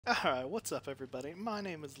Alright, what's up everybody? My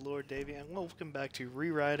name is Lord Davey and welcome back to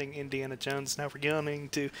Rewriting Indiana Jones. Now we're going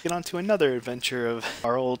to get on to another adventure of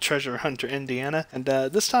our old treasure hunter Indiana. And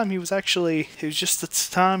this time it was just this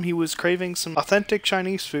time he was craving some authentic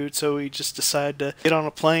Chinese food, so he just decided to get on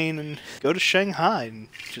a plane and go to Shanghai and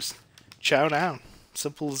just chow down.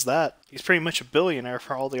 Simple as that. He's pretty much a billionaire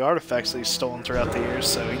for all the artifacts that he's stolen throughout the years,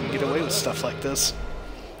 so he can get away with stuff like this.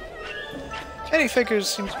 And he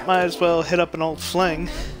figures he might as well hit up an old fling.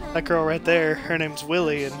 That girl right there, her name's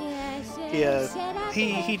Willie, and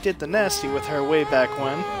he did the nasty with her way back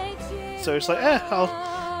when. So he's like,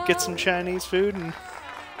 I'll get some Chinese food and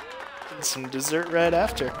some dessert right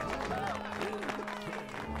after.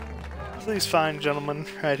 So these fine gentlemen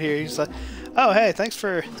right here, he's like, oh hey, thanks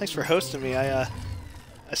for hosting me. I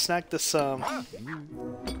snagged this this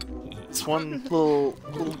one little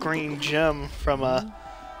green gem from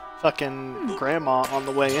fucking grandma on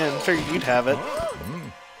the way in. Figured you'd have it.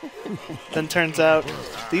 Then turns out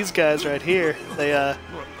these guys right here, they're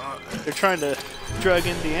trying to drug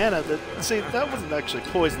Indiana. See, that wasn't actually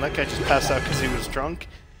poison. That guy just passed out because he was drunk.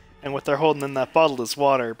 And what they're holding in that bottle is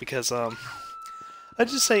water. Because I'd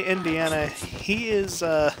just say Indiana, he's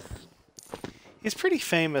pretty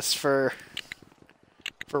famous for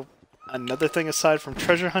another thing aside from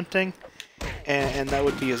treasure hunting. And that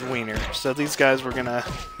would be his wiener. So these guys were gonna,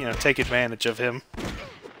 take advantage of him.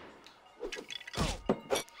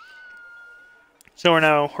 So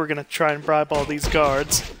we're gonna try and bribe all these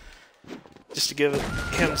guards just to give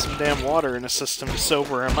him some damn water in his system to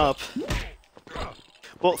sober him up.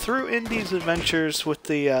 Well, through Indy's adventures with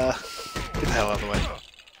the get the hell out of the way.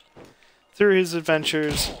 Through his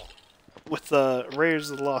adventures with the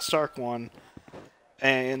Raiders of the Lost Ark one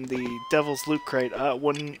and the Devil's Loot Crate,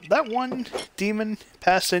 when that one demon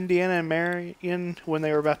passed Indiana and Marion when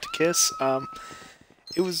they were about to kiss,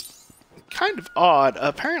 it was kind of odd.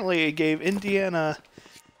 Apparently it gave Indiana,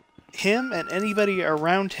 him and anybody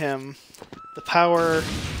around him, the power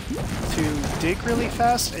to dig really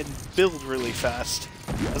fast and build really fast,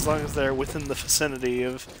 as long as they're within the vicinity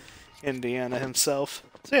of Indiana himself.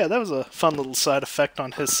 So yeah, that was a fun little side effect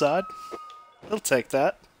on his side. He'll take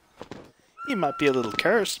that. He might be a little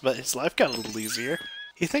cursed, but his life got a little easier.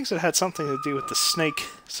 He thinks it had something to do with the snake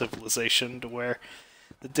civilization, to where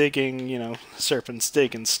the digging, serpents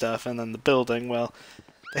dig and stuff, and then the building, well,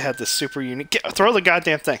 they had this super unique... Throw the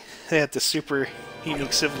goddamn thing! They had this super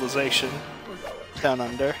unique civilization down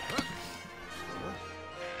under.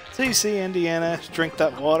 So you see Indiana drink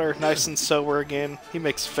that water, nice and sober again. He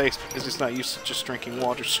makes a face because he's not used to just drinking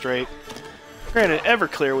water straight. Granted,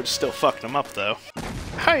 Everclear would still fuck him up, though.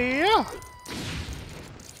 Hi-ya!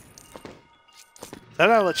 So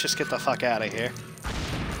now let's just get the fuck out of here.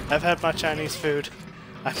 I've had my Chinese food.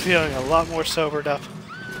 I'm feeling a lot more sobered up.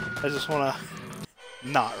 I just want to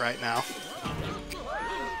not right now.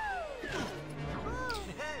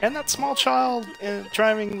 And that small child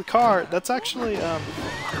driving the car, that's actually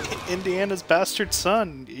Indiana's bastard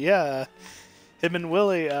son. Yeah, him and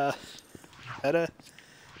Willie had a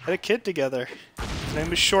kid together. His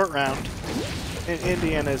name is Short Round. And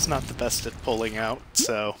Indiana is not the best at pulling out,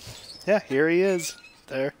 so yeah, here he is.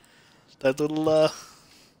 There, that little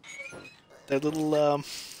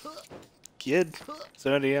kid.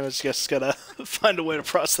 So Indiana's just gotta find a way to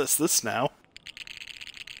process this now.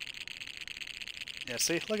 Yeah,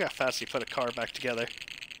 see? Look how fast he put a car back together.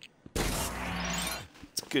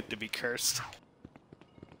 It's good to be cursed.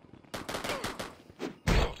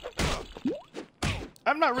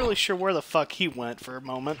 I'm not really sure where the fuck he went for a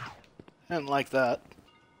moment. I didn't like that.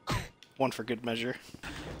 One for good measure.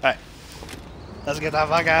 Alright. Let's get the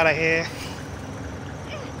fuck out of here.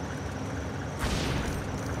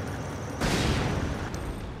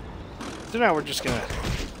 So now we're just gonna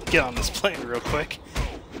get on this plane real quick,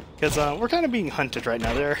 because we're kind of being hunted right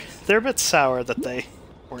now. They're a bit sour that they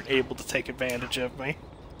weren't able to take advantage of me.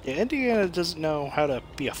 Yeah, Indiana doesn't know how to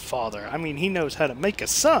be a father. I mean, he knows how to make a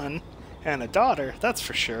son and a daughter, that's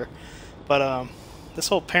for sure. But this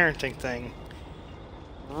whole parenting thing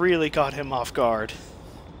really got him off guard.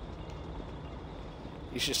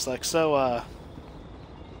 He's just like, so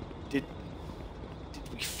did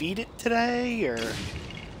we feed it today, or?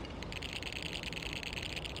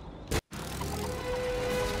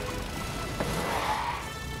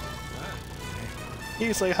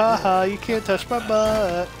 He's like, haha, you can't touch my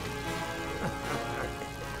butt.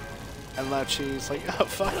 And Lauchi's like, oh,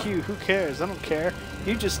 fuck you, who cares? I don't care.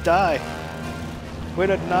 You just die. Way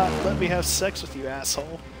to not let me have sex with you,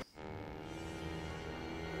 asshole.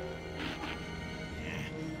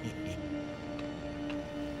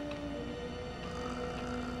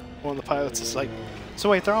 One of the pilots is like, So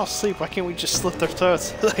wait, they're all asleep. Why can't we just slit their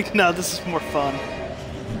throats? Like, no, this is more fun.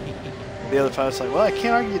 The other pilot's like, well, I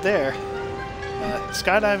can't argue there.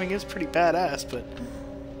 Skydiving is pretty badass, but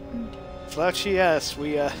slouchy ass,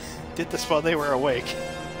 we did this while they were awake.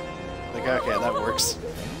 Like, okay, that works.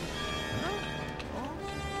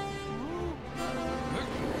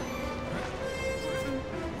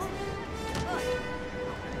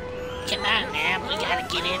 Come on now, we gotta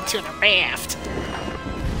get into the raft.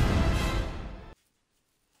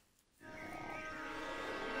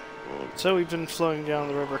 So we've been floating down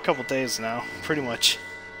the river a couple days now, pretty much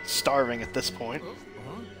starving at this point.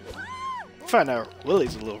 Find out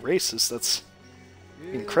Willie's a little racist, that's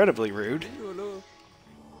incredibly rude.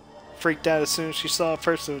 Freaked out as soon as she saw a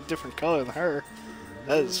person of a different color than her.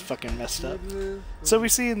 That is fucking messed up. So we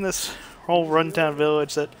see in this whole rundown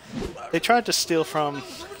village that they tried to steal from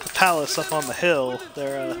the palace up on the hill,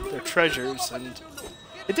 their treasures, and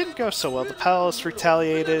it didn't go so well. The palace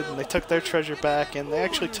retaliated, and they took their treasure back, and they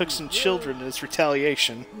actually took some children as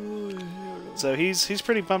retaliation. So he's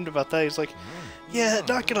pretty bummed about that. He's like, yeah,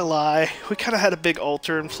 not gonna lie, we kind of had a big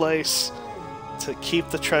altar in place to keep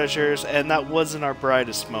the treasures, and that wasn't our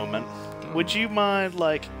brightest moment. Would you mind,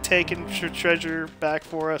 like, taking your treasure back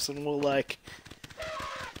for us, and we'll, like,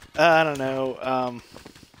 I don't know,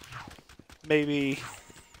 maybe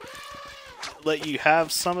let you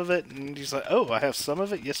have some of it? And he's like, oh, I have some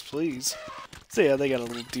of it? Yes, please. So yeah, they got a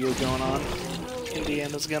little deal going on.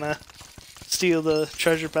 Indiana's gonna steal the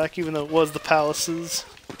treasure back, even though it was the palace's.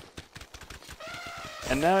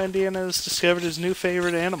 And now Indiana has discovered his new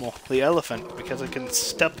favorite animal, the elephant, because it can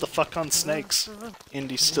step the fuck on snakes.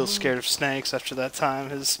 Indy's still scared of snakes after that time.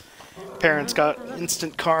 His parents got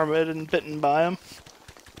instant karma and bitten by him.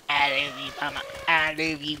 I love you, Mama. I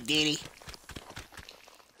love you, Daddy.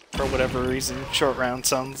 For whatever reason, Short Round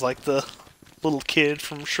sounds like the little kid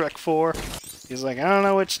from Shrek 4. He's like, I don't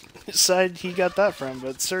know which side he got that from,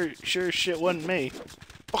 but sure as shit wasn't me.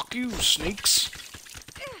 Fuck you, snakes.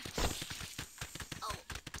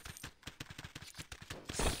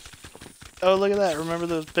 Oh, look at that. Remember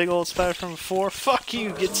those big old spiders from before? Fuck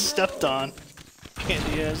you, get stepped on.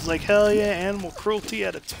 Indiana's like, hell yeah, animal cruelty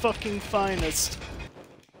at its fucking finest.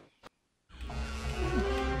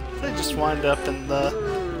 They just wind up in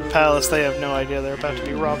the palace they have no idea they're about to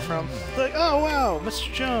be robbed from. Like, oh wow,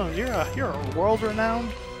 Mr. Jones, you're a world-renowned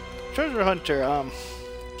treasure hunter.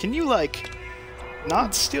 Can you, like,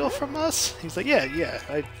 not steal from us? He's like, yeah,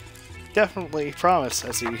 I definitely promise,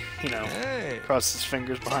 as he, you know, crosses his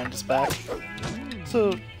fingers behind his back.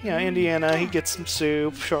 So, you know, Indiana, he gets some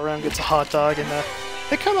soup, Short Round gets a hot dog, and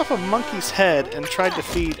they cut off a monkey's head and tried to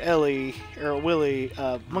feed Willie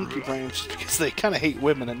monkey brains because they kind of hate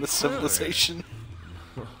women in this civilization.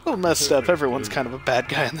 A little messed up. Everyone's kind of a bad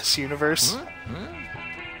guy in this universe.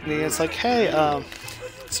 And it's like, hey,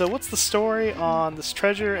 so what's the story on this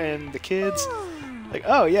treasure and the kids? Like,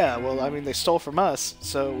 oh yeah, well, I mean, they stole from us,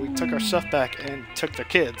 so we took our stuff back and took their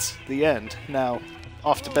kids. The end. Now,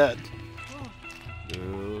 off to bed.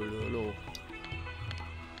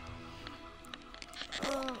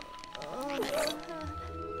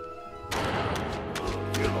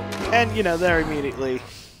 And, you know, they're immediately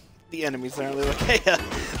the enemies there. They're like, hey,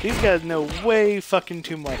 these guys know way fucking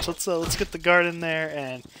too much. Let's get the guard in there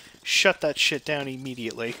and shut that shit down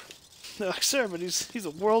immediately. They're like, sir, but he's a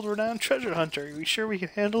world-renowned treasure hunter. Are we sure we can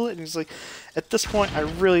handle it? And he's like, at this point, I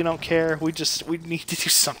really don't care. We need to do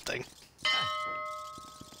something.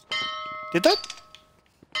 Did that?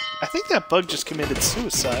 I think that bug just committed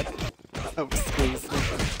suicide. Oh, please.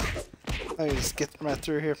 Let me just get right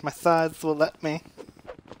through here if my thighs will let me.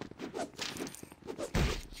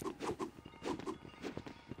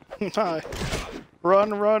 Hi.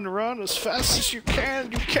 Run, run, run as fast as you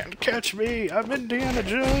can. You can't catch me. I'm Indiana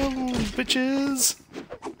Jones, bitches.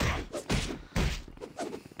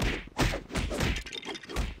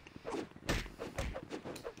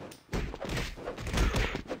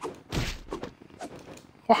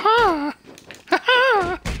 Waha!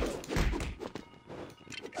 Ha-ha!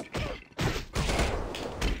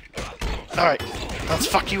 Alright, let's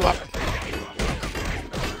fuck you up.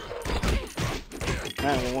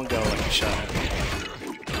 Man, one go like a shot.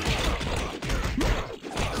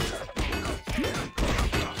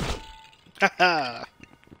 Haha!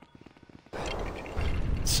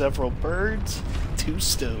 Several birds, 2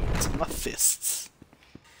 stones in my fists.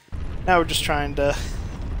 Now we're just trying to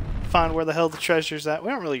find where the hell the treasure's at. We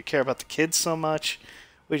don't really care about the kids so much.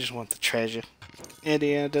 We just want the treasure.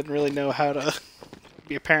 Indiana doesn't really know how to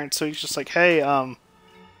be a parent, so he's just like, hey,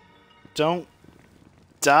 don't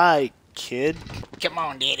die, kid. Come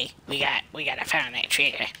on, Daddy. We gotta find that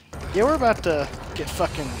treasure. Yeah, we're about to get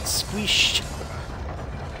fucking squished.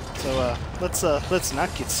 So let's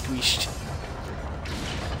not get squished.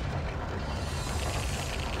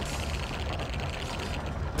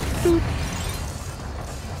 Boop.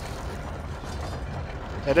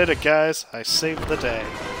 I did it, guys. I saved the day.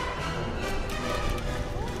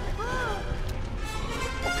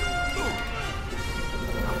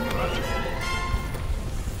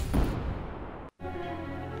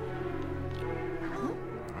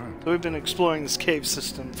 So we've been exploring this cave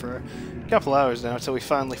system for a couple hours now until we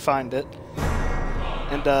finally find it.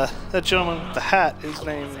 And that gentleman with the hat, his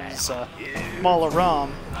name is Mala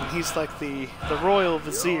Ram, and he's like the royal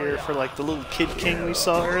vizier for like the little kid king we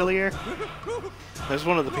saw earlier. There's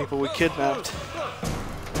one of the people we kidnapped.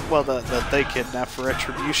 Well, that they kidnapped for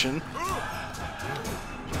retribution.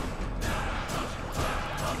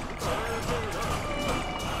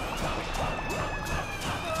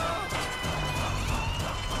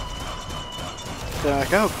 They're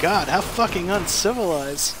like, oh god, how fucking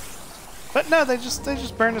uncivilized. But no, they just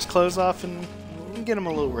burn his clothes off and get him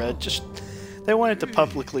a little red. Just they wanted to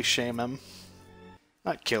publicly shame him,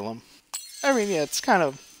 not kill him. I mean, yeah, it's kind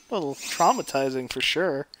of a little traumatizing for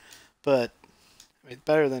sure, but I mean,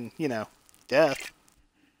 better than, you know, death.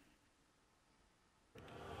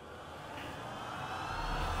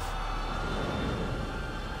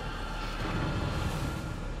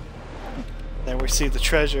 There we see the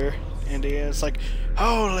treasure. It's like,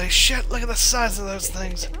 holy shit, look at the size of those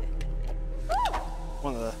things.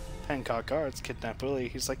 One of the Hancock guards kidnapped Willie.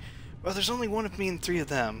 He's like, well, there's only one of me and 3 of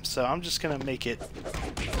them, so I'm just gonna make it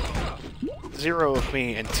 0 of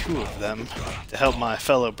me and 2 of them to help my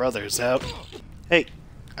fellow brothers out. Hey,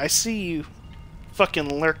 I see you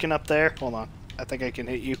fucking lurking up there. Hold on, I think I can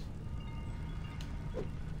hit you.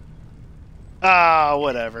 Ah,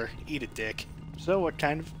 whatever. Eat a dick. So what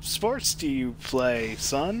kind of sports do you play,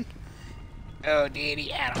 son? Oh,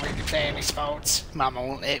 Daddy, I don't really play any sports. Mama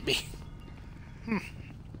won't let me.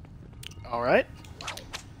 Alright.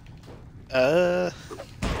 Do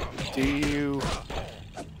you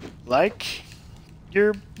like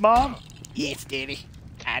your mom? Yes, Daddy,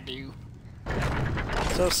 I do.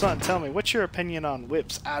 So, son, tell me, what's your opinion on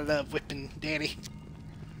whips? I love whipping, Daddy.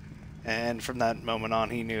 And from that moment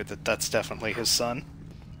on, he knew that that's definitely his son.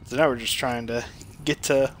 So now we're just trying to get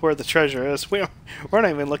to where the treasure is. We're not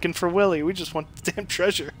even looking for Willie. We just want the damn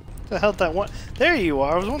treasure. The hell that one? There you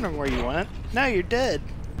are. I was wondering where you went. Now you're dead.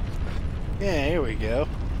 Yeah, here we go.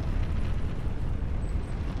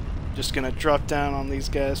 Just gonna drop down on these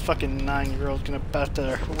guys. Fucking 9-year-old gonna about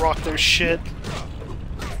to rock their shit.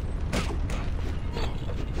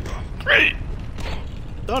 Great.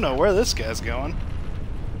 Don't know where this guy's going.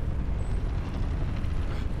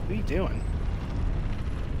 What are you doing?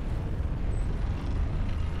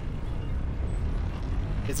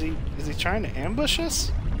 Is he trying to ambush us?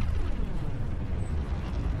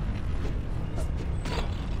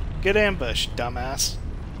 Good ambush, dumbass.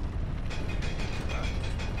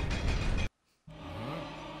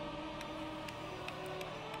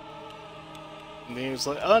 And he was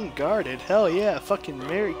like, unguarded? Hell yeah, fucking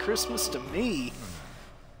Merry Christmas to me.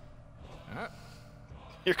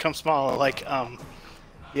 Here comes Mala, like,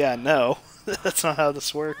 yeah, no. That's not how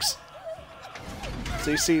this works. So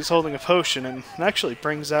you see he's holding a potion and it actually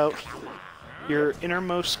brings out your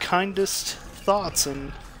innermost, kindest thoughts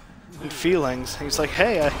and feelings. He's like,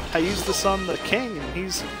 hey, I used this on the king and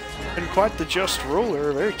he's been quite the just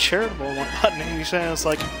ruler, very charitable and whatnot. And he's saying it's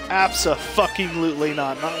like, abso-fucking-lutely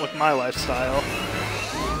not with my lifestyle.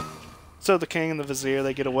 So the king and the vizier,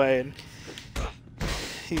 they get away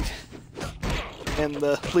and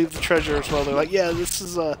leave the treasure as well. They're like, yeah, this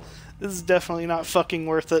is definitely not fucking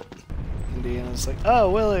worth it. And it's like, oh,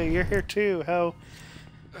 Willie, you're here too. How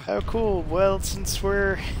cool. Well, since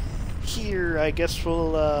we're here, I guess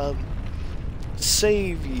we'll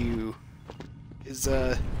save you. Is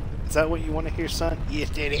that what you want to hear, son? Yes,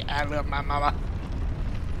 Daddy, I love my mama.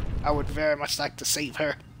 I would very much like to save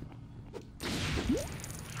her.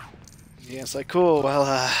 Yeah, it's like, cool.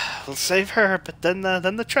 Well, we'll save her, but then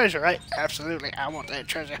the treasure, right? Absolutely, I want that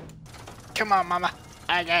treasure. Come on, mama,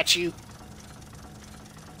 I got you.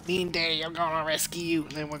 Me and Daddy are gonna rescue you,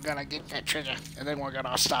 and then we're gonna get that treasure, and then we're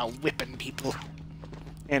gonna start whipping people.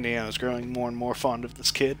 Indiana's growing more and more fond of this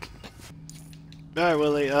kid. Alright,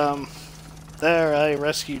 Willie, there, I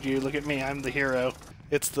rescued you. Look at me, I'm the hero.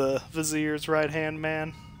 It's the vizier's right-hand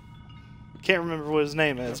man. Can't remember what his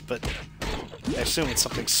name is, but I assume it's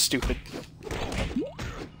something stupid.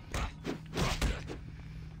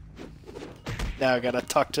 Now I gotta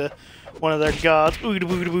talk to one of their gods. Ooda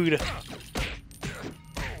booda booda.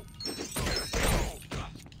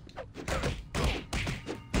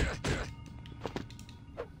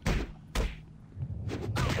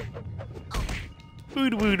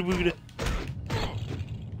 Wooda wooda.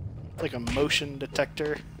 Like a motion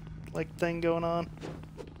detector like thing going on.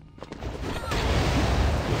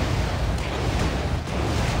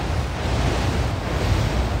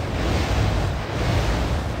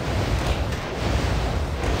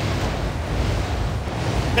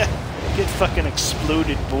 Get fucking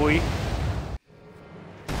exploded, boy.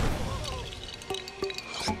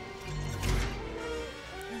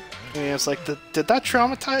 Yeah, it's like, did that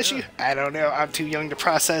traumatize you? I don't know. I'm too young to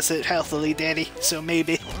process it healthily, Daddy. So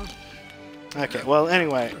maybe. Okay, well,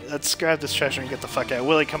 anyway, let's grab this treasure and get the fuck out.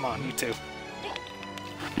 Willie, come on, you too.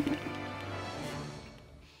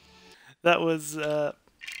 That was,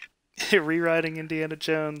 rewriting Indiana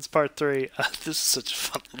Jones Part 3. This is such a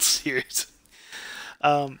fun little series.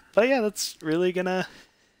 But yeah, that's really gonna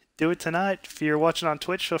do it tonight. If you're watching on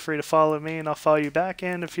Twitch, feel free to follow me and I'll follow you back.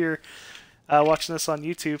 And if you're watching this on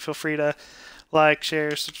YouTube, feel free to like,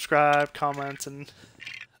 share, subscribe, comment, and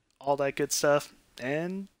all that good stuff.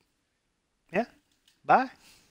 And yeah, bye.